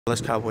Dallas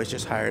Cowboys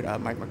just hired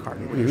Mike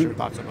McCarthy. What are your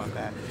thoughts about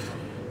that?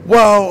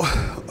 Well,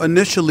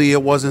 initially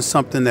it wasn't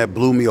something that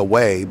blew me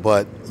away,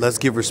 but let's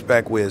give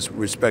respect where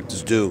respect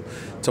is due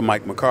to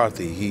Mike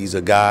McCarthy. He's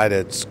a guy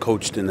that's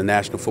coached in the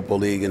National Football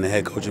League in the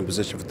head coaching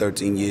position for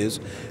 13 years,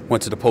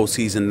 went to the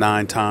postseason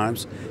 9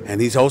 times, and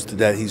he's hoisted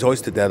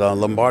that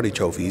Lombardi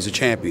Trophy. He's a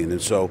champion.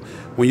 And so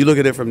when you look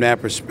at it from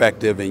that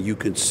perspective and you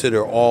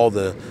consider all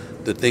the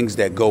things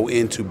that go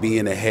into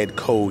being a head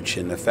coach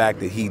and the fact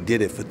that he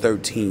did it for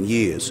 13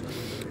 years,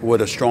 with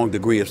a strong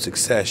degree of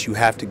success, you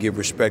have to give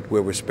respect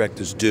where respect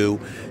is due,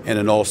 and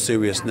in all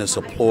seriousness,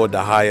 applaud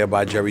the hire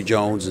by Jerry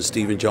Jones and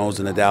Stephen Jones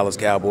and the Dallas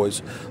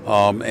Cowboys.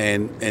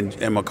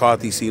 And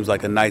McCarthy seems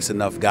like a nice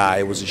enough guy.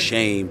 It was a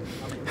shame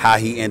how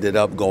he ended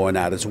up going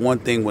out. It's one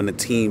thing when the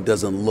team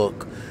doesn't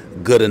look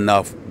good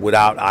enough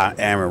without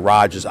Aaron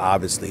Rodgers,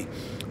 obviously,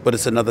 but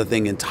it's another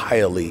thing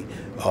entirely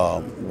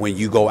when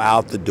you go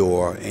out the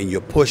door and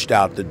you're pushed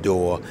out the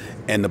door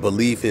and the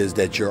belief is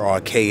that you're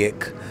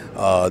archaic,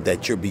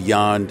 that you're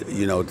beyond,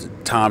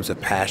 times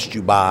have passed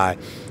you by,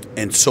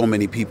 and so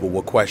many people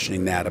were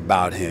questioning that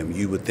about him.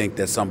 You would think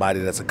that somebody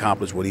that's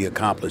accomplished what he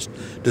accomplished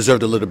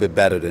deserved a little bit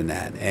better than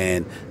that,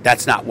 and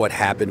that's not what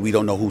happened. We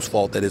don't know whose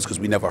fault that is because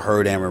we never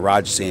heard Aaron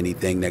Rodgers say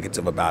anything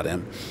negative about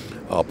him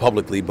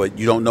publicly, but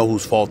you don't know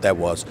whose fault that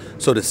was.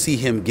 So to see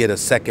him get a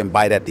second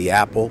bite at the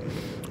apple,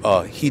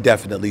 he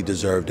definitely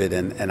deserved it,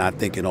 and I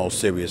think in all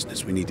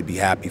seriousness we need to be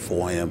happy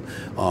for him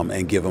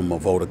and give him a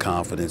vote of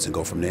confidence and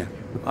go from there.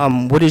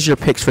 What is your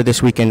picks for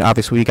this weekend?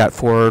 Obviously, we got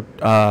 4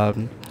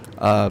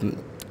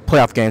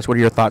 playoff games. What are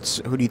your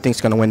thoughts? Who do you think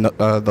is going to win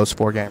those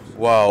 4 games?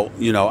 Well,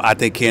 I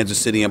think Kansas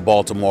City and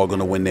Baltimore are going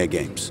to win their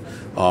games.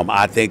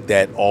 I think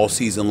that all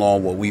season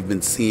long what we've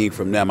been seeing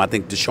from them, I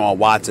think Deshaun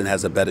Watson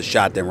has a better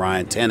shot than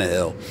Ryan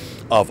Tannehill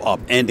of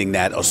upending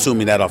that,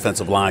 assuming that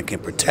offensive line can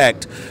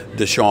protect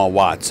Deshaun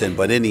Watson.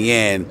 But in the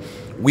end,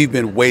 we've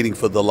been waiting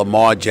for the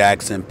Lamar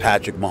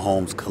Jackson-Patrick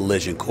Mahomes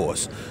collision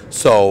course.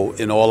 So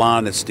in all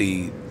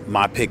honesty,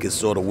 my pick is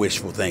sort of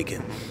wishful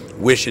thinking,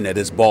 wishing that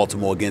it's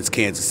Baltimore against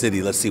Kansas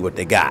City. Let's see what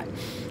they got.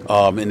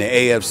 In the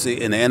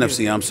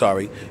NFC, I'm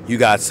sorry, you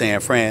got San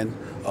Fran.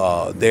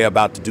 They're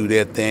about to do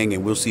their thing,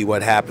 and we'll see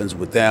what happens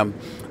with them.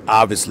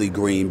 Obviously,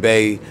 Green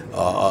Bay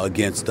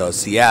against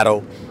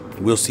Seattle.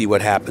 We'll see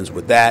what happens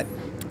with that.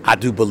 I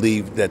do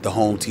believe that the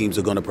home teams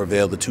are going to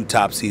prevail. The 2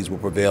 top seeds will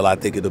prevail. I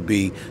think it'll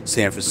be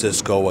San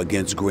Francisco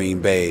against Green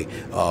Bay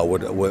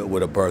with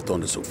a berth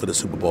for the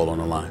Super Bowl on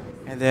the line.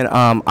 And then,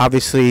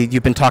 obviously,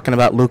 you've been talking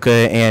about Luka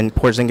and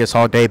Porzingis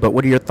all day, but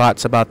what are your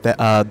thoughts about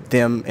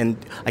them and,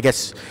 I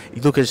guess,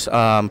 Luka's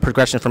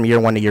progression from year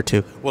 1 to year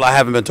 2? Well, I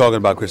haven't been talking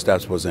about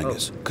Kristaps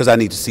Porzingis because I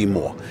need to see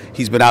more.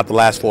 He's been out the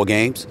last 4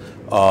 games.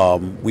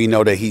 We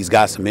know that he's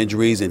got some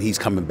injuries, and he's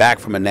coming back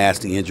from a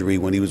nasty injury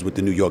when he was with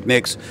the New York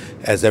Knicks.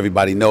 As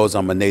everybody knows,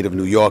 I'm a native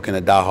New York and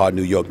a diehard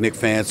New York Knicks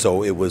fan,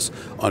 so it was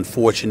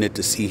unfortunate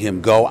to see him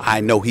go.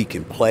 I know he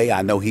can play.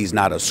 I know he's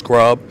not a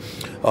scrub,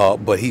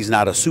 but he's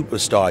not a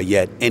superstar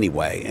yet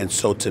anyway. And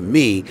so to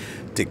me,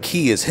 the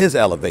key is his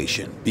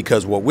elevation,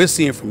 because what we're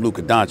seeing from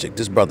Luka Doncic,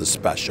 this brother's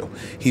special.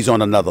 He's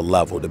on another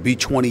level. To be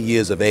 20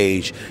 years of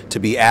age, to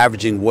be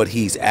averaging what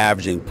he's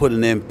averaging,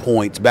 putting in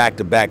points,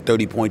 back-to-back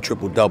 30-point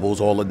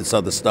triple-doubles, all of this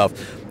other stuff,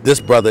 this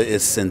brother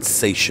is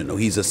sensational.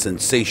 He's a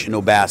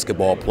sensational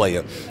basketball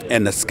player,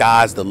 and the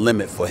sky's the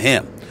limit for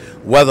him.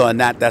 Whether or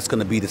not that's going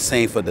to be the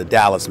same for the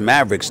Dallas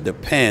Mavericks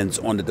depends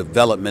on the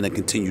development and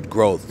continued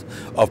growth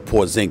of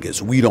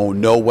Porzingis. We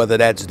don't know whether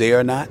that's there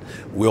or not.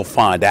 We'll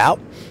find out.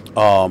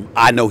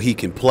 I know he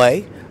can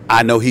play.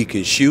 I know he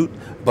can shoot.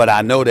 But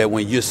I know that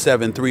when you're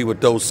 7'3"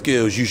 with those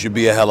skills, you should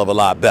be a hell of a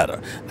lot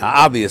better. Now,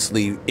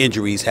 obviously,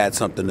 injuries had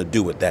something to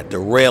do with that,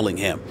 derailing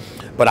him.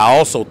 But I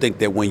also think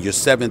that when you're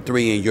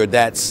 7'3" and you're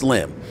that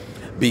slim,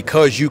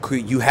 because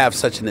you have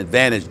such an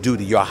advantage due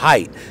to your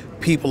height,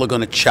 people are going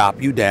to chop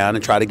you down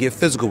and try to get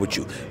physical with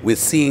you. We're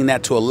seeing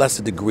that to a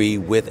lesser degree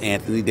with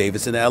Anthony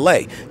Davis in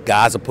L.A.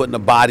 Guys are putting a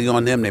body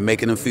on him. They're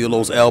making him feel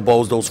those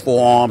elbows, those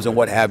forearms, and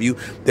what have you.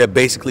 They're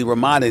basically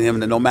reminding him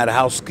that no matter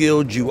how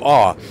skilled you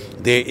are,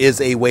 there is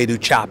a way to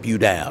chop you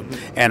down.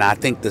 And I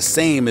think the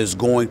same is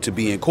going to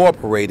be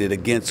incorporated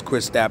against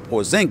Kristaps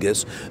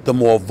Porzingis, the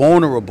more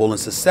vulnerable and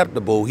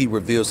susceptible he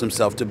reveals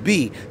himself to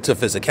be to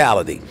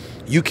physicality.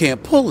 You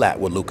can't pull that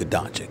with Luka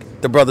Doncic.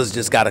 The brother's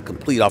just got a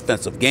complete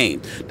offensive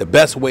game. The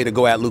best way to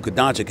go at Luka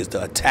Doncic is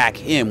to attack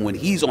him when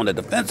he's on the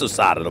defensive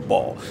side of the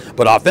ball.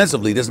 But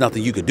offensively, there's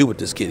nothing you could do with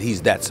this kid.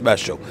 He's that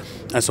special.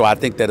 And so I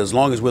think that as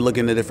long as we're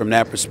looking at it from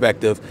that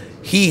perspective,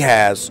 he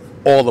has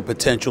all the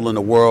potential in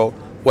the world.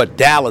 What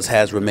Dallas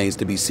has remains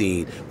to be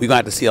seen. We're going to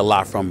have to see a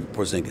lot from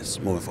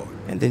Porzingis moving forward.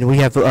 And then we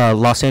have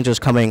Los Angeles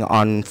coming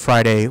on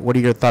Friday. What are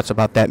your thoughts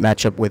about that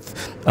matchup with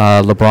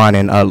LeBron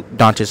and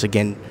Doncic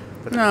again?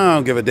 No, I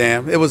don't give a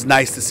damn. It was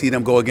nice to see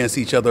them go against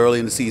each other early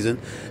in the season.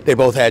 They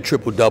both had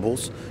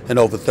triple-doubles and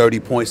over 30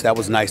 points. That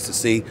was nice to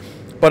see.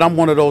 But I'm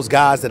one of those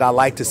guys that I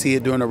like to see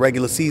it during the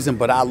regular season,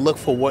 but I look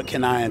for what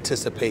can I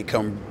anticipate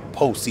come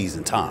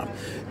postseason time.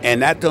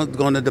 And that's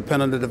going to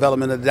depend on the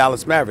development of the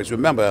Dallas Mavericks.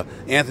 Remember,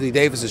 Anthony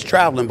Davis is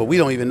traveling, but we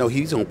don't even know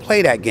he's going to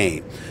play that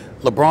game.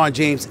 LeBron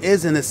James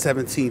is in his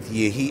 17th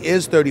year. He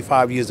is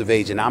 35 years of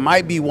age, and I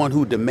might be one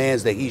who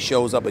demands that he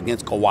shows up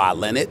against Kawhi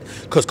Leonard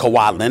because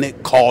Kawhi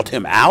Leonard called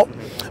him out.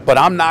 But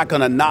I'm not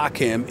going to knock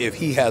him if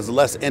he has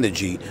less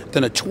energy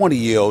than a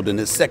 20-year-old in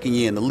his second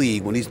year in the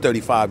league when he's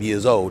 35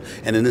 years old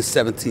and in his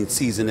 17th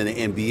season in the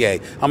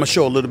NBA. I'm going to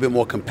show a little bit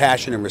more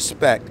compassion and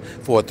respect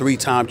for a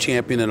 3-time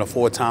champion and a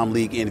 4-time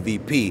league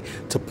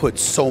MVP to put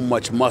so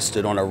much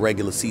mustard on a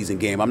regular season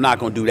game. I'm not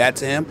going to do that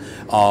to him.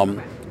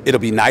 It'll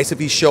be nice if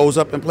he shows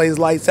up and plays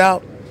lights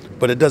out,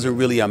 but it doesn't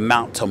really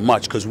amount to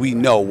much because we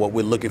know what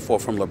we're looking for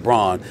from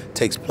LeBron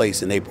takes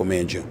place in April, May,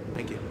 and June.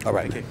 Thank you. All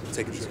right. Thank you.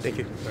 Take it easy. Thank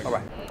you. All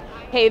right.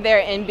 Hey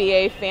there,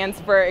 NBA fans.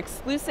 For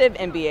exclusive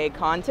NBA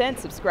content,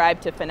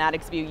 subscribe to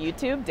Fanatics View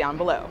YouTube down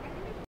below.